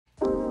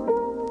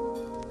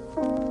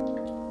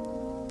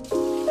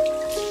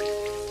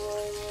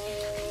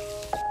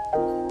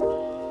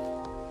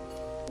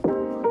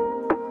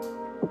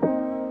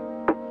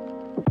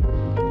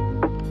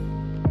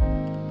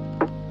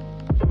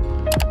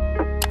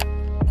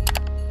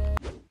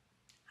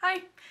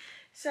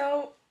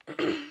So,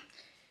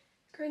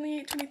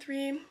 currently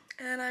 23,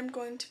 and I'm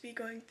going to be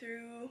going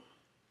through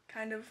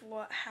kind of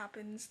what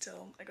happens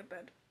till I go to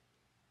bed.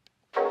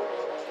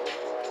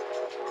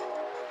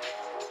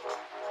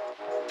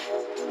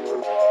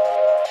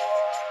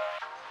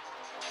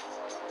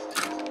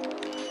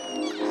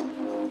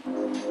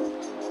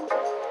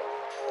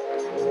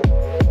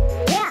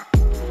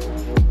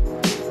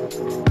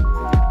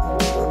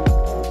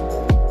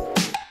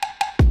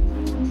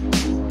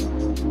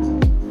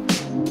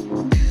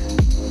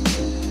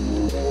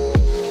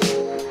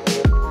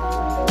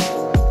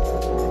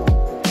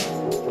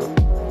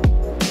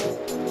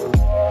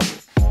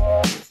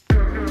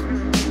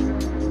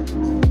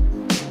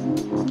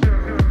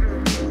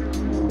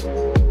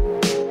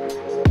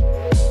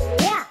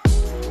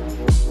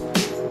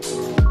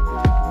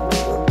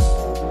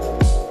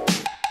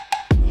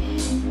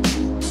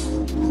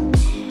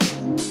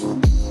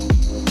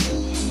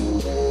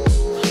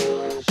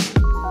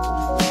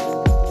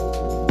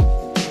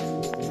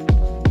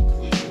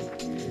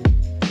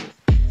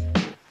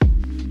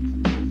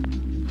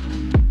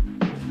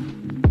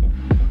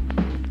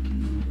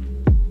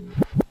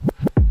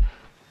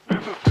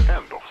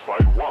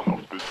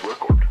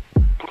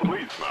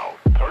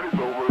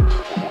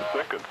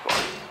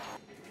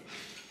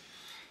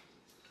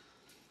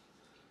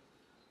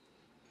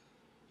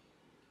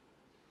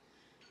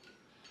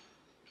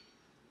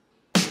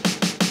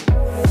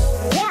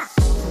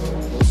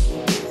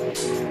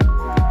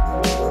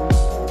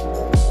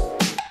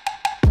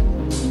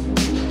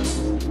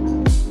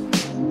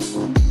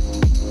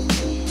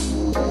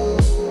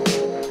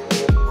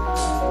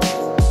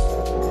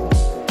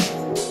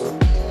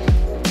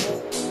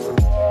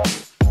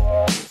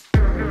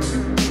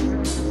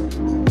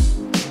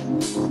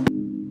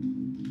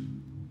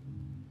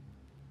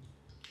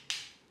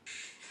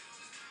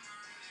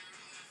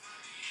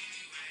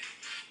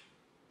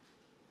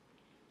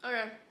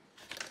 Okay.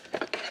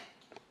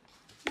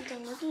 I'm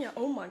done working out.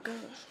 Oh my gosh.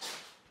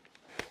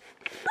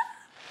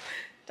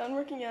 Done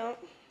working out.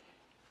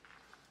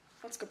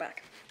 Let's go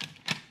back.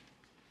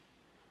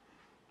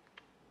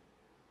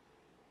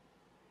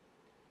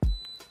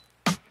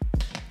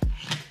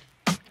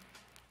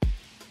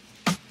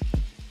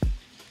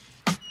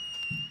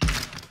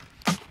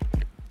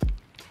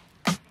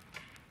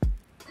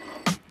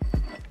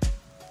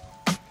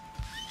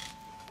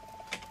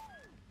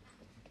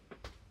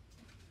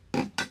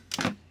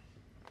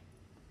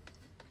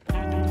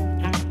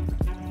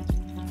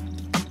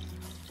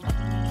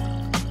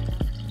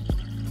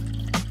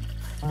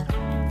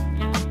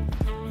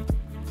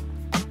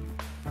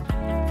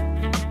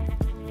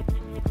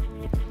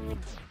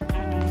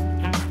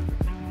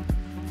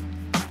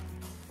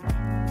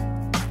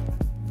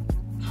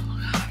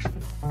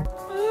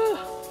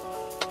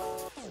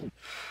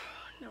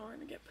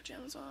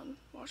 Pajamas on,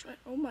 wash my,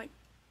 oh my.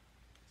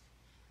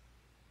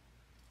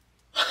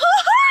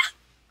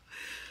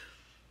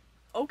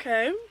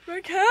 Okay,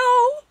 like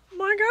hell,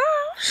 my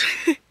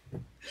gosh.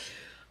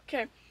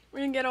 Okay, we're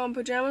gonna get on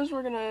pajamas,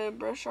 we're gonna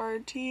brush our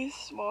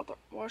teeth,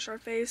 wash our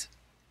face,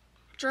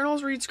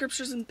 journals, read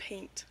scriptures, and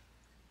paint.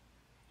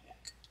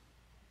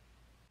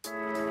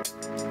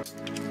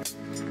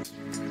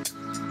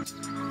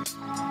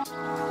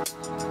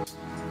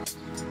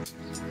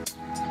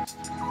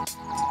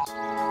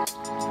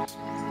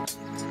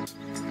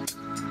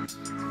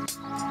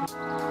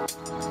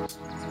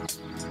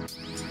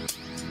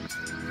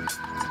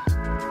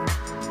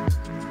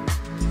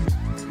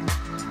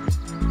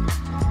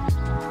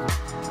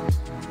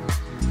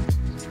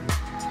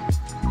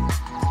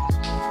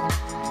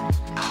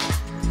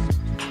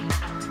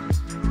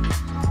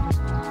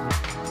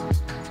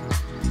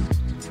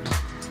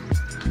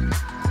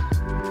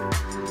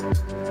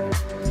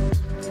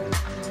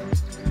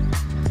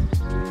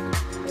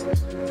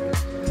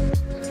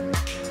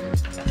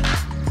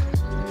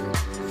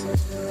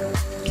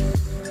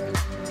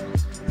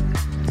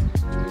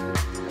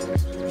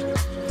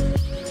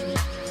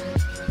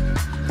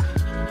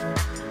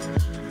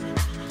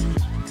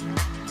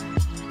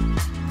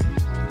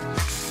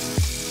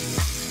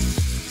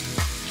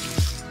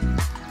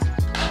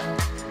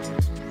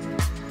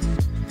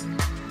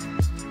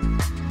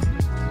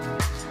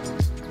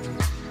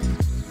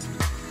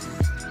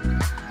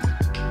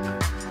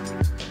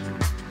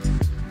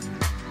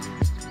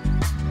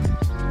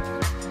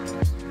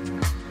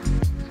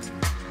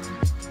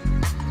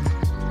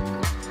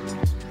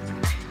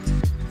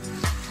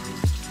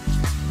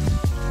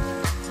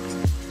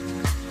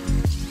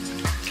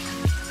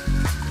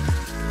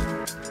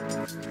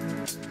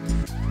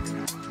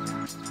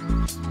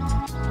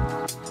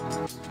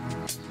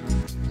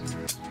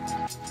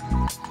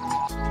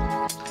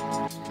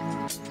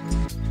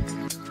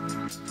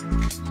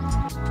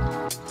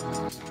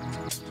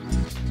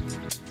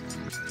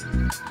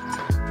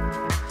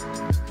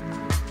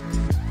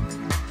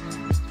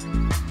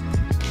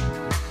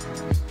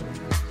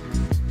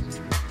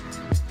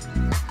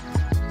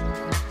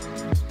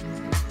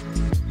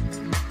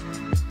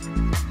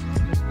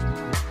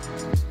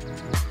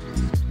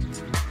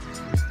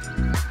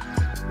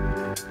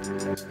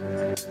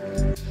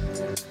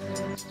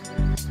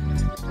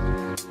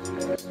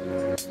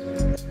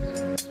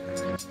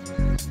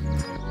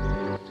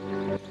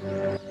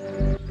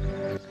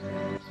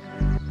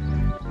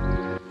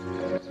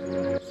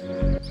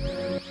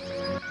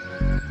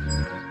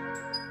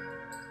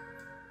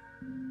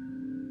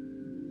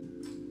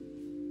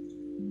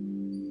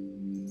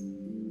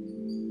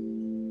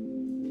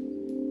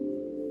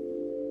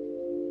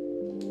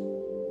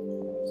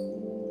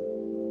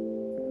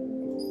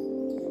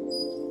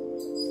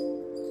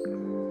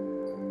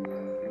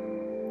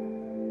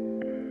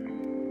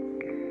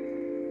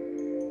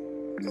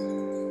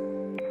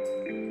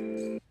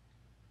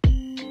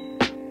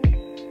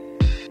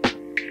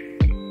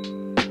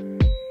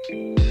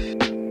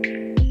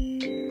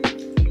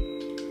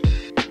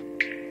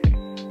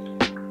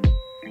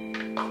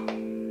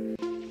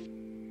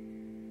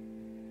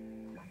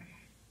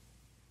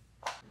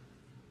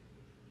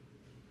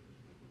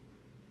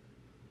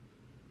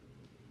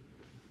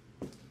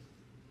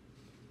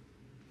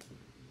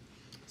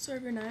 So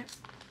every night,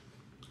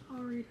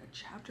 I'll read a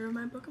chapter of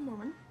my Book of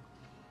Mormon.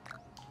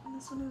 And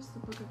this one is the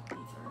Book of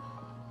Ether,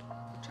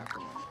 chapter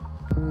 1.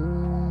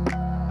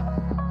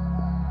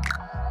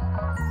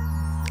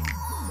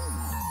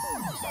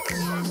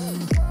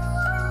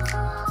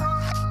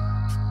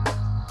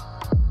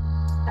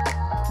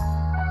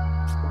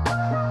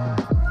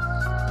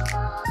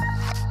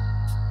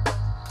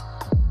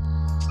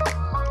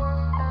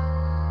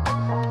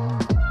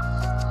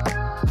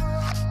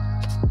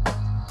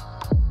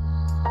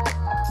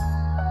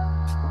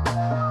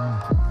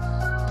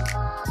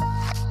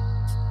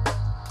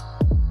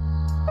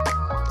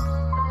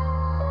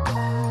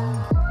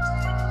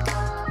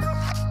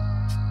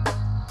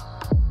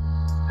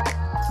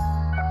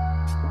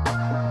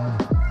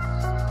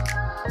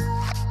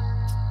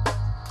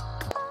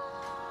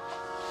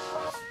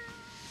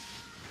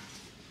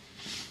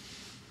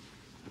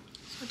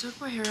 I took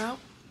my hair out,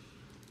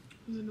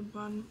 it was in a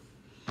bun,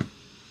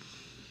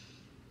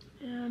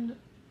 and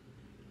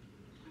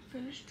I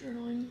finished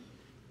journaling,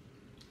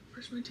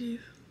 brushed my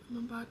teeth. I'm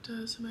about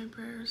to say my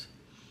prayers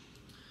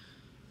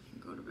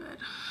and go to bed.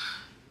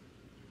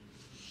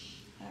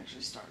 I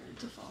actually started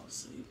to fall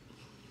asleep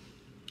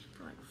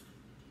for like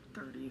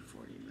 30,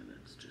 40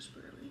 minutes, just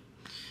barely.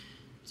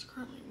 It's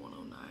currently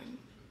 1:09.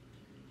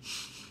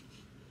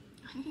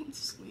 I need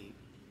sleep.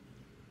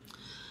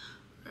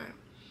 Alright.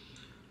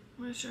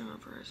 I'm gonna share my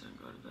prayers and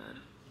go to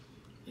bed.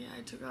 Yeah,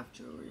 I took off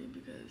jewelry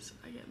because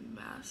I get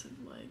massive,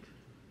 like,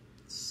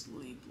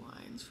 sleep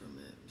lines from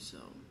it, so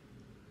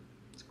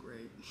it's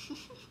great.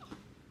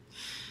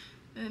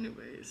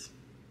 Anyways,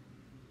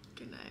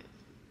 good night.